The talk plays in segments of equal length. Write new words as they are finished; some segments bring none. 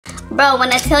Bro,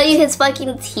 when I tell you his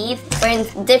fucking teeth are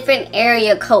in different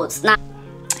area codes. Not.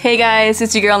 Hey guys,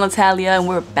 it's your girl Natalia and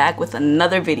we're back with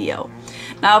another video.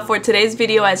 Now for today's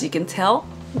video, as you can tell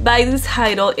by this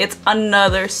title, it's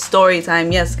another story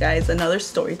time. Yes guys, another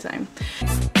story time.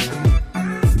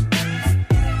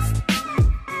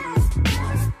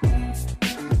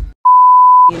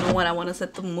 You know what, I want to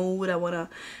set the mood. I want to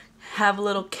have a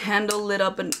little candle lit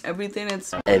up and everything.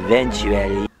 It's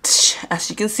eventually, as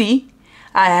you can see,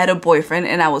 I had a boyfriend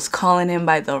and I was calling him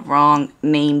by the wrong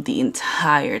name the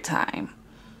entire time.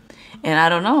 And I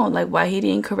don't know like why he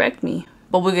didn't correct me,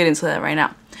 but we'll get into that right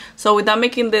now. So without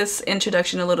making this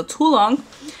introduction a little too long,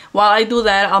 while I do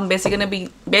that, I'm basically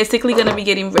gonna be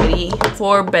getting ready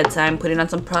for bedtime, putting on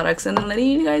some products and then letting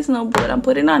you guys know what I'm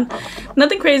putting on.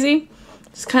 Nothing crazy.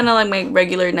 It's kind of like my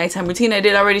regular nighttime routine. I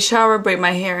did already shower, braid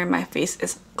my hair, and my face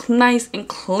is nice and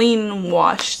clean and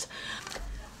washed.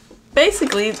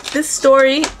 Basically, this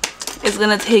story is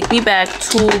gonna take me back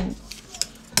to,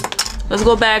 let's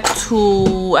go back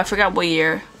to, I forgot what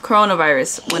year,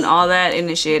 coronavirus, when all that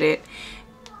initiated.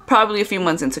 Probably a few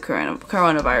months into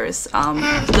coronavirus,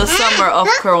 the summer of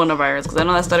coronavirus, because I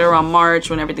know that started around March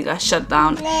when everything got shut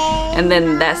down, and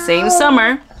then that same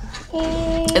summer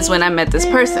is when I met this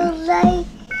person.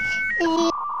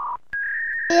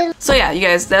 So yeah, you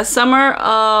guys, that summer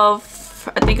of,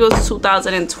 I think it was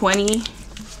 2020.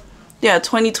 Yeah,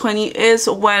 2020 is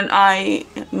when I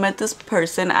met this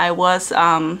person. I was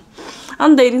on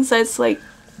dating sites like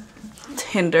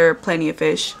Tinder, Plenty of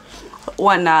Fish,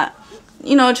 whatnot.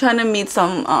 You know, trying to meet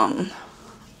some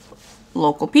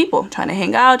local people, trying to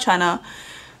hang out, trying to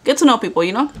get to know people,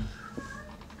 you know.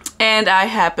 And I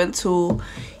happened to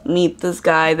meet this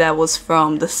guy that was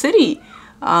from the city.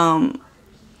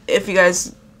 If you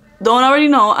guys don't already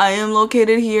know, I am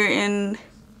located here in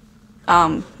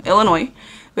Illinois,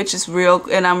 which is real,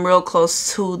 and I'm real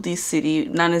close to the city.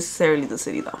 Not necessarily the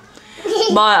city though,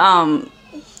 but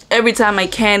every time I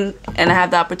can and I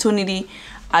have the opportunity,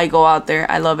 I go out there.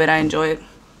 I love it. I enjoy it.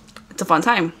 It's a fun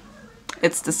time.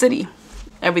 It's the city.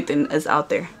 Everything is out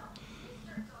there.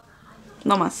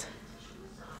 No más.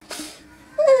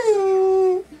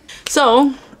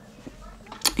 So,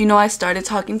 you know, I started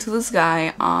talking to this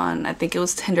guy on, I think it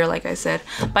was Tinder, like I said.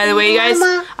 By the way, guys,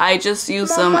 I just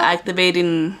used some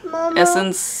activating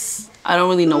essence. I don't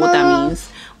really know what that means,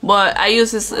 but I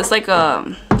use this. It's like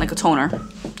a toner.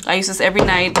 I use this every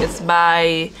night. It's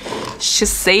by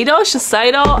Shiseido.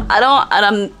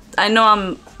 I know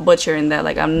I'm butchering that.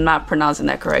 Like I'm not pronouncing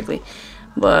that correctly,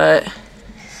 but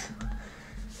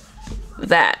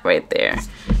that right there.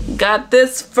 Got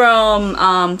this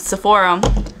from Sephora.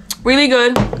 Really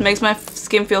good. Makes my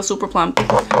skin feel super plump.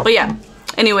 But yeah.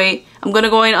 Anyway, I'm gonna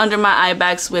go in under my eye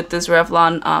bags with this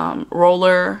Revlon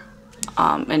roller,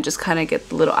 and just kind of get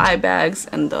the little eye bags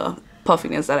and the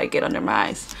puffiness that I get under my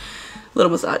eyes.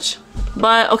 Little massage.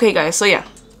 But okay guys, so yeah,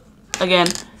 again,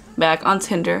 back on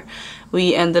Tinder,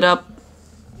 we ended up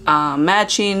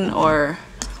matching or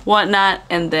whatnot,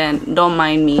 and then don't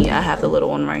mind me, I have the little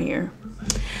one right here.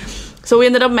 So we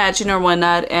ended up matching or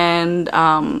whatnot, and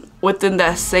within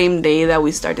that same day that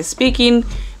we started speaking,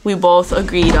 we both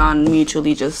agreed on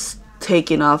mutually just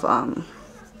taking off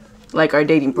like our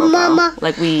dating profile. Mama.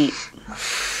 Like we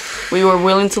were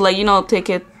willing to, like, you know, take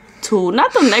it to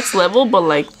not the next level, but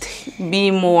like be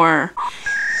more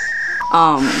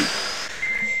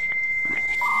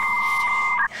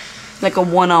like a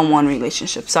one-on-one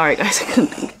relationship. Sorry guys, I couldn't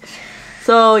think.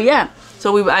 So yeah,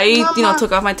 so I you know,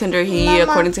 took off my Tinder. He,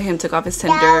 according to him, took off his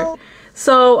Tinder.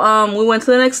 So we went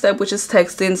to the next step, which is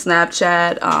texting,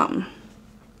 Snapchat,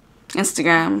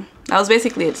 Instagram. That was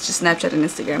basically it. It's just Snapchat and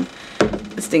Instagram.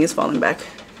 This thing is falling back.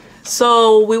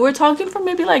 So we were talking for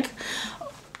maybe like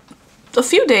a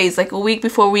few days, like a week,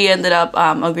 before we ended up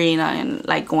agreeing on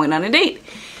like going on a date.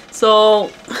 So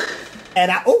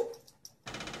and oh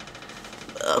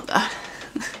god.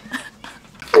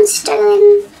 I'm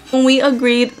stuttering. When we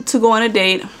agreed to go on a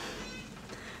date,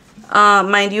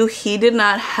 mind you, he did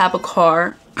not have a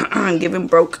car. Giving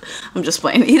broke. I'm just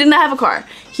playing. He did not have a car.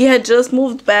 He had just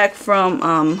moved back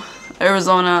from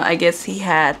Arizona. I guess he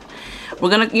had,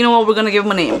 you know what, we're gonna give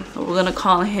him a name. We're gonna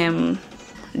call him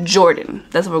Jordan.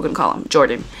 That's what we're gonna call him,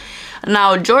 Jordan.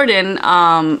 Now Jordan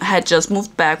had just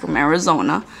moved back from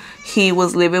Arizona. He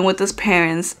was living with his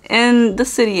parents in the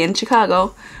city in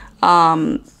Chicago,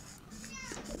 kind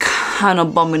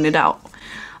of bumming it out.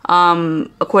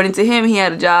 According to him, he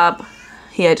had a job.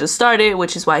 He had just started,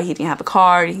 which is why he didn't have a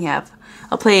car, he didn't have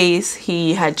a place.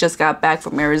 He had just got back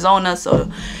from Arizona,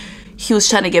 so he was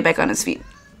trying to get back on his feet.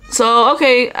 So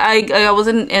okay, I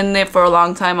wasn't in it for a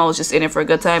long time. I was just in it for a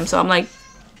good time. So I'm like,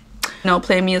 you know,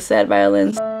 play me a sad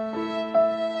violin.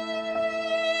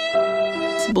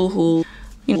 boohoo.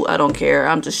 You know, I don't care.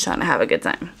 I'm just trying to have a good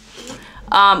time.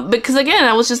 Because again,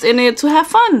 I was just in it to have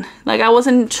fun. Like I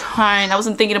wasn't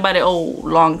thinking about it, oh,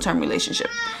 long-term relationship.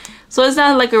 So it's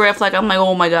not like a red flag. I'm like,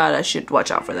 oh my God, I should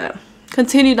watch out for that.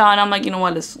 Continued on. I'm like, you know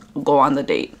what, let's go on the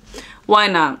date. Why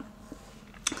not?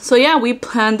 So yeah, we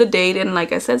planned the date, and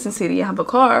like I said, since City I have a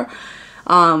car,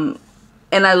 and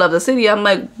I love the city, I'm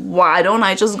like, why don't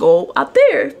I just go out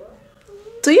there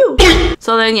to you?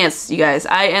 So then yes, you guys,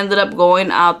 I ended up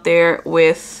going out there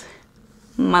with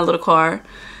my little car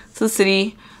to the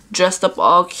city, dressed up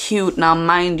all cute. Now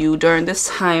mind you, during this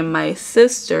time my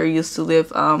sister used to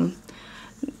live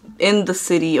in the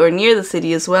city or near the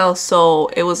city as well, so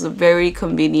it was a very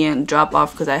convenient drop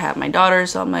off because I have my daughter.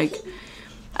 So I'm like,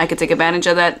 I could take advantage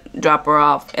of that, drop her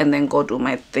off, and then go do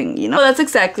my thing, you know. So that's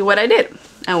exactly what I did.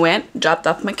 I went, dropped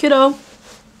off my kiddo,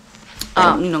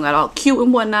 you know, got all cute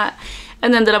and whatnot,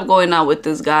 and ended up going out with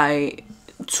this guy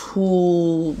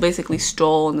to basically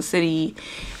stroll in the city.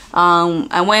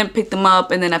 I went, picked him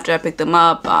up, and then after I picked him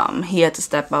up, he had to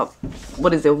step up,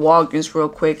 Walgreens real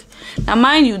quick. Now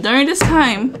mind you, during this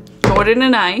time, Jordan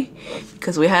and I,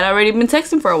 because we had already been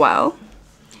texting for a while,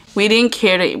 we didn't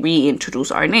care to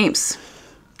reintroduce our names.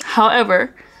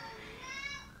 However,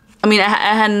 I mean, I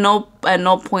had at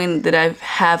no point did I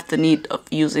have the need of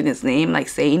using his name, like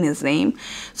saying his name,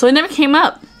 so it never came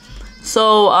up.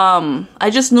 So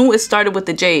I just knew it started with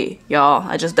the J, y'all.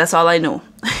 That's all I knew.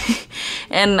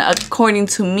 And according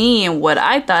to me and what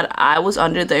I thought, I was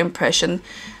under the impression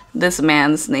this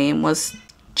man's name was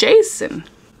Jason.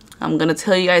 I'm gonna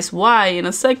tell you guys why in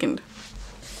a second.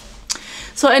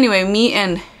 So anyway, me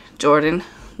and Jordan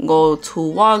go to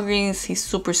Walgreens. He's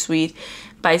super sweet,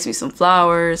 buys me some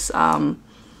flowers.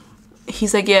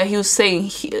 He's like, yeah, he was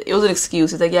saying it was an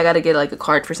excuse. He's like, yeah, I gotta get like a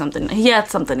card for something. He had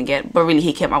something to get, but really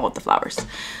he came out with the flowers.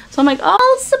 So I'm like,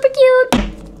 oh, super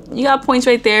cute. You got points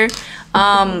right there.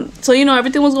 So you know,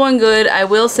 everything was going good. I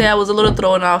will say I was a little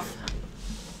thrown off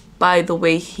by the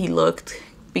way he looked,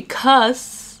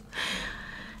 because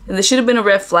this should have been a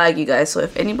red flag, you guys. So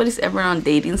if anybody's ever on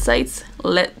dating sites,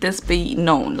 let this be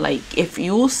known. Like, if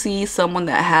you see someone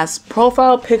that has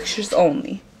profile pictures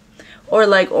only, or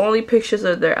like only pictures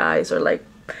of their eyes, or like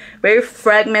very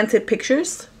fragmented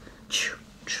pictures,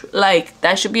 like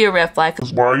that should be a red flag.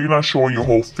 Why are you not showing your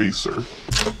whole face, sir?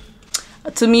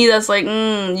 To me, that's like,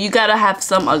 you gotta have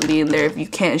some ugly in there if you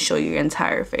can't show your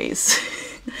entire face.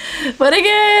 But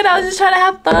again, I was just trying to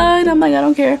have fun. I'm like, I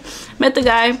don't care. Met the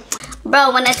guy.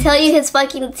 Bro, when I tell you his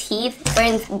fucking teeth are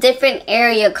in different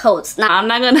area codes. Now, I'm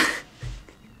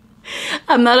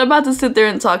not about to sit there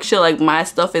and talk shit like my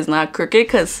stuff is not crooked,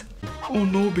 because... Oh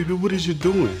no, baby, what is you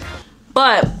doing?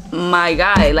 But my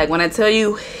guy, like when I tell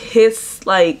you his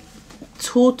like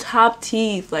 2 top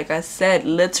teeth, like I said,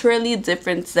 literally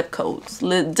different zip codes,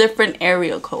 different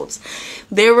area codes.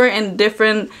 They were in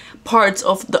different parts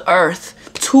of the earth,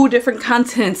 2 different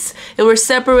continents. It were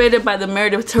separated by the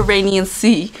Mediterranean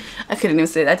Sea. I couldn't even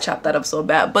say that. I chopped that up so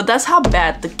bad. But that's how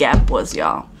bad the gap was,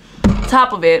 y'all.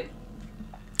 Top of it,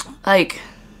 like,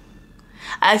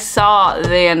 I saw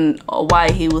then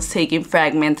why he was taking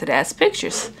fragmented ass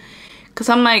pictures. Cause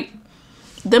I'm like,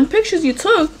 them pictures you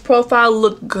took, profile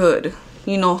looked good.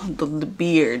 You know, the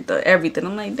beard, the everything.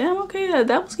 I'm like, damn, okay,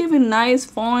 that was giving nice,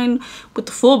 fine with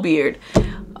the full beard.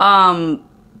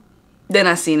 Then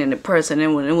I seen it in person,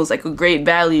 and when it was like a great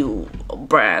value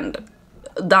brand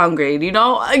downgrade, you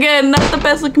know. Again, not the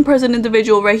best looking person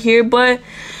individual right here, but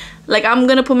like, I'm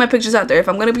gonna put my pictures out there. If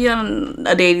I'm gonna be on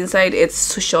a dating site,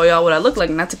 it's to show y'all what I look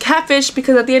like, not to catfish,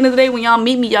 because at the end of the day, when y'all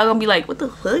meet me, y'all gonna be like, what the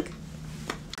fuck?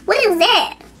 what is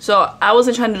that? So I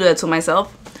wasn't trying to do that to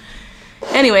myself.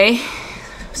 Anyway,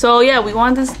 so yeah, we go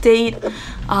on this date.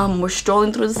 We're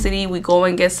strolling through the city. We go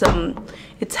and get some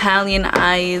Italian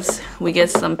eyes. We get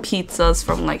some pizzas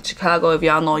from like Chicago. If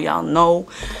y'all know, y'all know.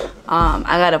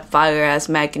 I got a fire ass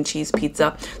mac and cheese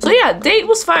pizza. So yeah, date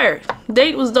was fire.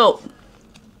 Date was dope.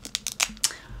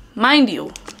 Mind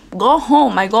you, go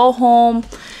home. I go home.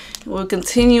 We'll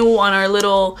continue on our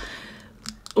little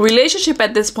relationship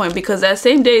at this point, because that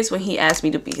same day is when he asked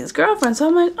me to be his girlfriend. So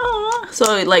I'm like, oh,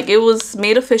 so like it was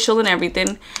made official and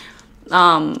everything.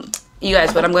 You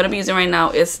guys, what I'm gonna be using right now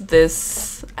is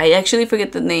this, I actually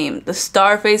forget the name, the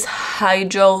Starface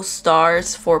Hydro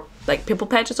Stars for like pimple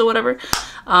patches or whatever.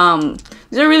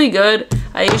 These are really good.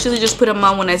 I usually just put them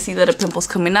on when I see that a pimple's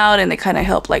coming out, and they kind of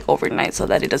help like overnight so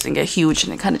that it doesn't get huge,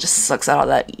 and it kind of just sucks out all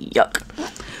that yuck.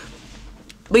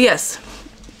 But yes,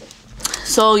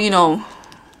 so you know,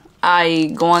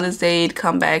 I go on this date,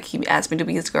 come back, he asked me to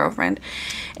be his girlfriend,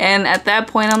 and at that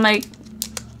point I'm like,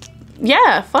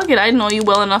 yeah, fuck it, I know you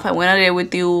well enough. I went on a date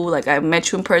with you, like I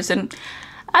met you in person,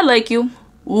 I like you,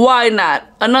 Why not?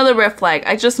 Another red flag.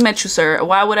 I just met you, sir.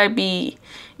 Why would I be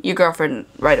your girlfriend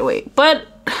right away? But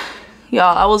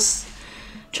y'all, I was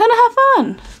trying to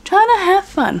have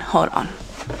fun. Hold on.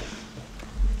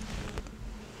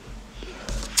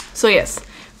 So yes,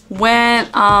 when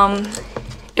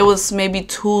it was maybe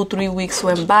 2-3 weeks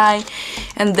went by,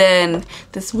 and then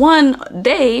this one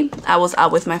day I was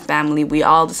out with my family. We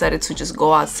all decided to just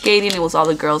go out skating. It was all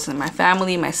the girls in my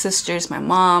family, my sisters, my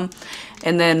mom,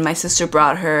 and then my sister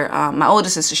brought her, my older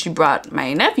sister, she brought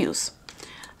my nephews.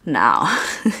 Now,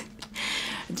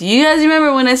 do you guys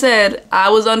remember when I said I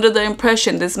was under the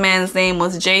impression this man's name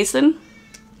was Jason?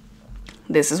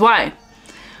 This is why.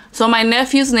 So my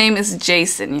nephew's name is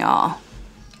Jason, y'all.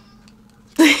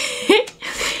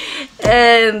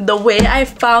 And the way I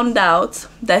found out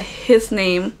that his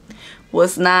name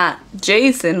was not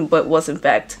Jason, but was in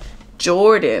fact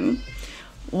Jordan,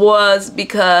 was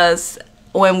because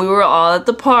when we were all at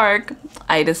the park,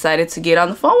 I decided to get on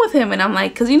the phone with him. And I'm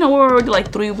like, because you know, we were already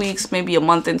like 3 weeks, maybe a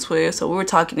month into it. So we were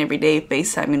talking every day,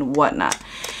 FaceTime and whatnot.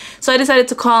 So I decided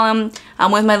to call him.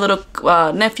 I'm with my little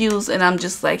nephews and I'm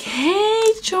just like, hey,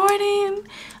 Jordan.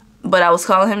 But I was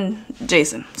calling him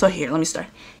Jason. So here, let me start.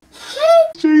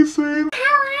 Hey, Jason.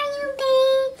 how are you,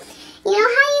 babe? You know,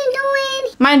 how you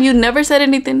doing? Mind you, never said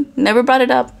anything, never brought it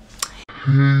up.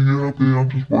 Hey, yeah, babe, I'm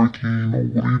just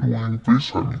working. What are you doing?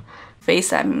 FaceTime me.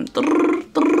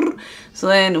 FaceTime. So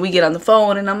then we get on the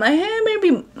phone and I'm like, hey,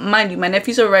 maybe, mind you, my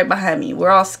nephews are right behind me. We're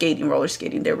all skating, roller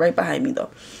skating. They're right behind me though.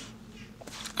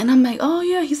 And I'm like, oh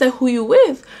yeah. He's like, who you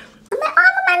with? I'm like,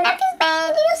 oh, my nephews,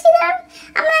 babe. Do you see them?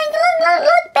 I'm like,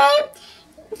 look, babe.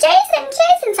 Jason.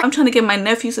 I'm trying to get my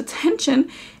nephew's attention.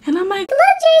 And I'm like, Look,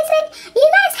 Jason,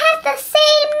 you guys have the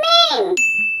same name.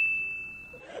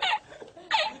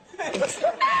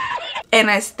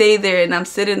 and I stay there and I'm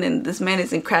sitting and this man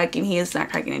isn't cracking. He is not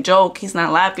cracking a joke. He's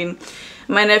not laughing.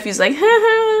 My nephew's like,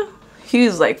 he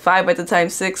was like 5 at the time,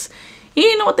 6. He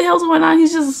didn't know what the hell's going on.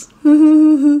 He's just,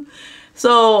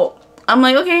 so I'm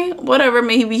like, okay, whatever.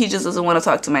 Maybe he just doesn't want to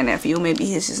talk to my nephew. Maybe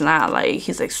he's just not like,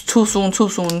 he's like, too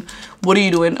soon. What are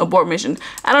you doing? Abort mission.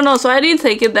 I don't know. So I didn't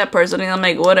take it that personally. I'm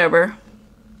like, whatever.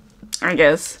 I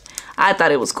guess. I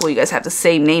thought it was cool. You guys have the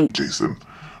same name. Jason.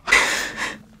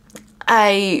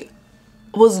 I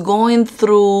was going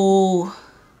through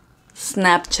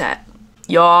Snapchat,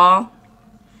 y'all.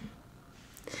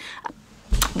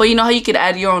 But you know how you could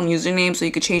add your own username, so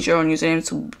you could change your own username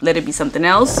to let it be something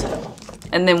else.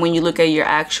 And then when you look at your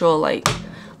actual like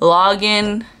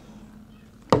login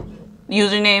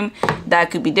username,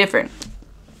 that could be different.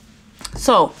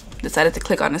 So decided to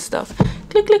click on this stuff.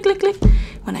 Click.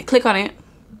 When I click on it,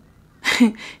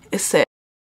 it said,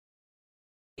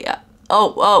 yeah.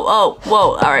 Oh,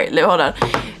 whoa. All right, hold on.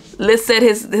 Let's set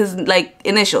his like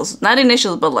initials, not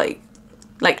initials, but like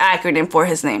acronym for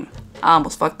his name. I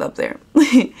almost fucked up there.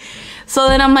 So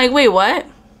then I'm like, wait, what?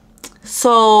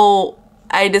 So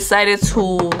I decided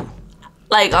to,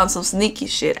 like, on some sneaky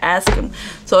shit, ask him.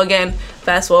 So again,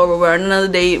 fast forward, we're on another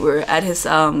date. We're at his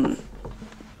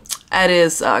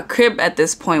crib at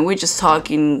this point. We're just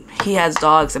talking. He has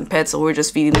dogs and pets, so we're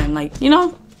just feeding them, like, you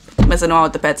know, messing around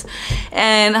with the pets.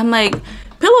 And I'm like,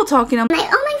 pillow talking. I'm like,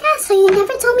 oh my god, so you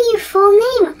never told me your full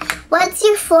name. What's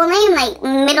your full name? Like,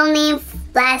 middle name,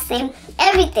 last name,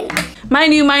 everything.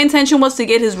 Mind you, my intention was to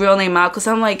get his real name out, because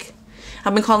I'm like,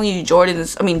 I've been calling you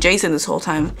Jason this whole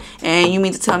time, and you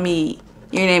mean to tell me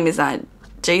your name is not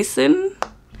Jason?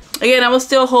 Again, I was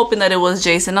still hoping that it was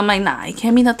Jason. I'm like, nah, it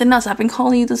can't be nothing else. I've been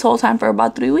calling you this whole time for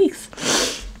about 3 weeks.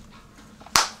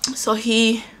 So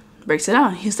he breaks it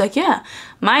down. He's like, yeah,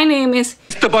 my name is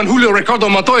Esteban Julio Ricardo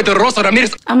Montoya de Rosa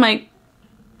Ramirez. I'm like,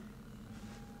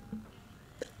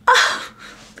 oh,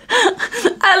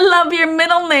 I love your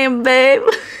middle name, babe.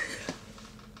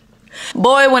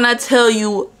 Boy, when I tell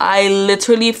you, I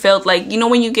literally felt like, you know,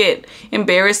 when you get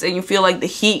embarrassed and you feel like the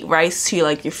heat rise to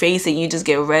like your face and you just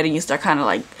get red and you start kind of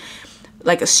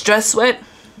like a stress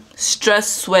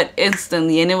sweat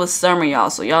instantly. And it was summer, y'all,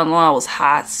 so y'all know I was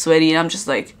hot, sweaty, and I'm just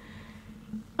like,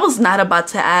 I was not about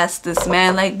to ask this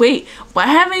man, like, wait, why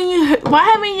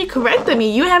haven't you corrected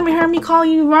me? You haven't heard me call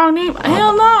you the wrong name?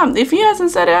 Hell no. If he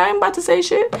hasn't said it, I ain't about to say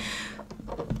shit.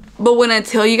 But when I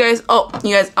tell you guys,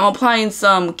 you guys, I'm applying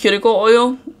some cuticle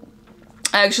oil.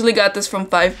 I actually got this from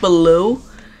Five Below,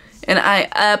 and I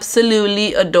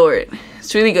absolutely adore it.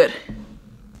 It's really good.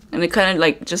 And it kind of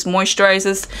like just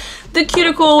moisturizes the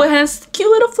cuticle. It has cute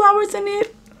little flowers in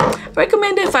it.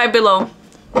 Recommend it, Five Below.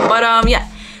 But yeah.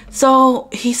 So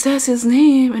he says his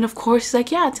name, and of course he's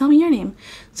like, yeah, tell me your name.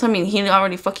 So I mean, he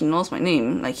already fucking knows my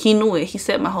name. Like, he knew it. He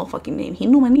said my whole fucking name. He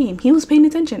knew my name. He was paying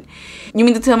attention. You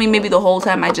mean to tell me maybe the whole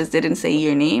time I just didn't say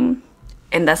your name?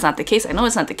 And that's not the case. I know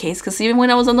it's not the case because even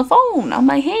when I was on the phone, I'm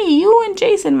like, hey, you and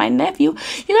Jason, my nephew,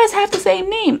 you guys have the same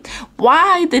name.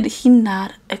 Why did he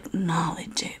not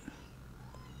acknowledge it?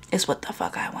 Is what the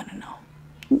fuck I want to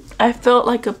know. I felt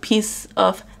like a piece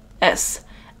of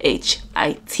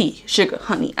S-H-I-T, sugar,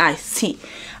 honey, iced tea.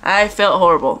 I felt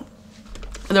horrible.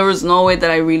 There was no way that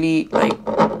I really like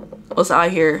was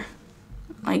out here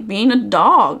like being a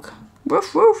dog.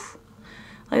 Roof, roof.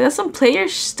 Like, that's some player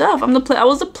stuff. I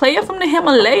was a player from the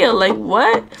Himalaya. Like,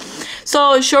 what?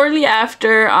 So shortly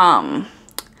after, I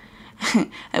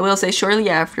will say shortly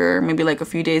after, maybe like a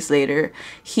few days later,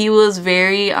 he was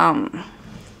very,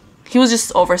 he was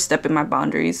just overstepping my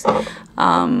boundaries.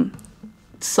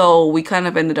 So we kind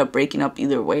of ended up breaking up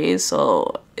either way.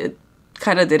 So it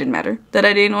kind of didn't matter that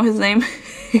I didn't know his name.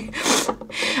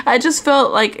 I just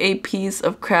felt like a piece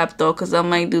of crap though, because I'm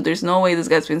like, dude, there's no way this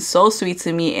guy's been so sweet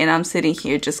to me and I'm sitting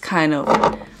here just kind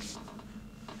of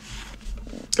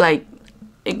like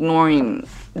ignoring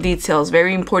details,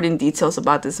 very important details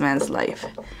about this man's life,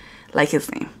 like his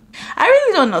name. I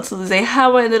really don't know to this day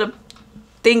how I ended up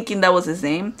thinking that was his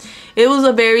name. It was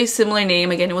a very similar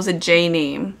name. Again, it was a J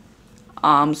name.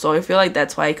 So I feel like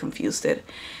that's why I confused it.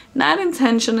 Not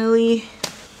intentionally,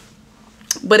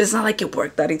 but it's not like it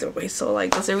worked out either way, so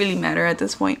like, does it really matter at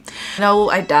this point? No,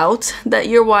 I doubt that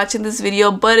you're watching this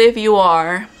video, but if you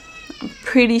are, I'm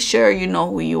pretty sure you know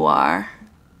who you are.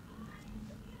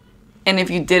 And if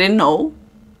you didn't know,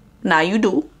 now you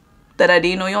do, that I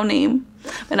didn't know your name.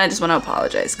 And I just want to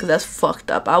apologize, because that's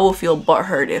fucked up. I will feel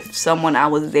butthurt if someone I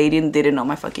was dating didn't know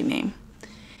my fucking name.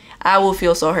 I will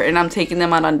feel so hurt, and I'm taking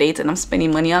them out on dates and I'm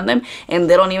spending money on them and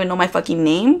they don't even know my fucking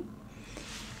name.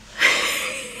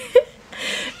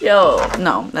 Yo,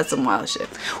 no, that's some wild shit.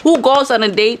 Who goes on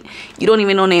a date, you don't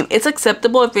even know name? It's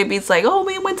acceptable if maybe it's like, oh,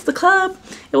 we went to the club,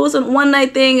 it was a one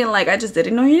night thing and like I just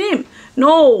didn't know your name.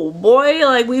 No, boy,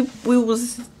 like we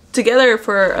was together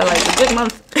for like a good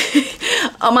month.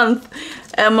 A month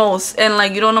at most, and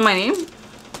like you don't know my name.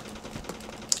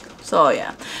 So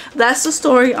yeah, that's the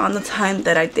story on the time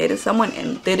that I dated someone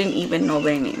and didn't even know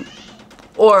their name.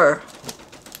 Or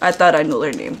I thought I knew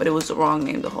their name, but it was the wrong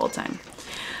name the whole time.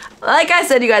 Like I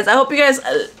said, you guys, I hope you guys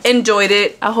enjoyed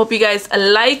it. I hope you guys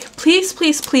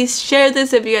please share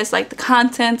this if you guys like the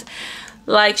content.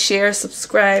 Like, share,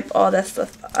 subscribe, all that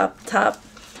stuff up top.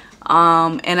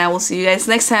 And I will see you guys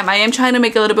next time. I am trying to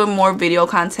make a little bit more video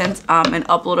content and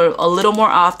upload a little more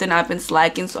often. I've been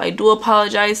slacking, so I do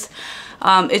apologize.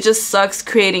 It just sucks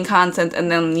creating content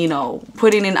and then, you know,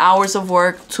 putting in hours of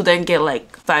work to then get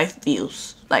like 5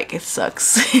 views. Like, it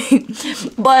sucks.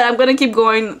 But I'm gonna keep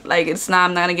going. Like,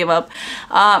 I'm not gonna give up.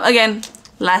 Again,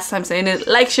 last time saying it,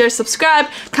 like, share, subscribe,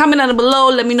 comment down below.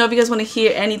 Let me know if you guys want to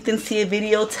hear anything, see a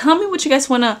video. Tell me what you guys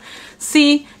want to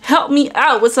see. Help me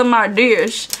out with some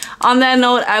ideas. On that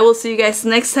note, I will see you guys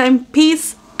next time.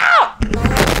 Peace out.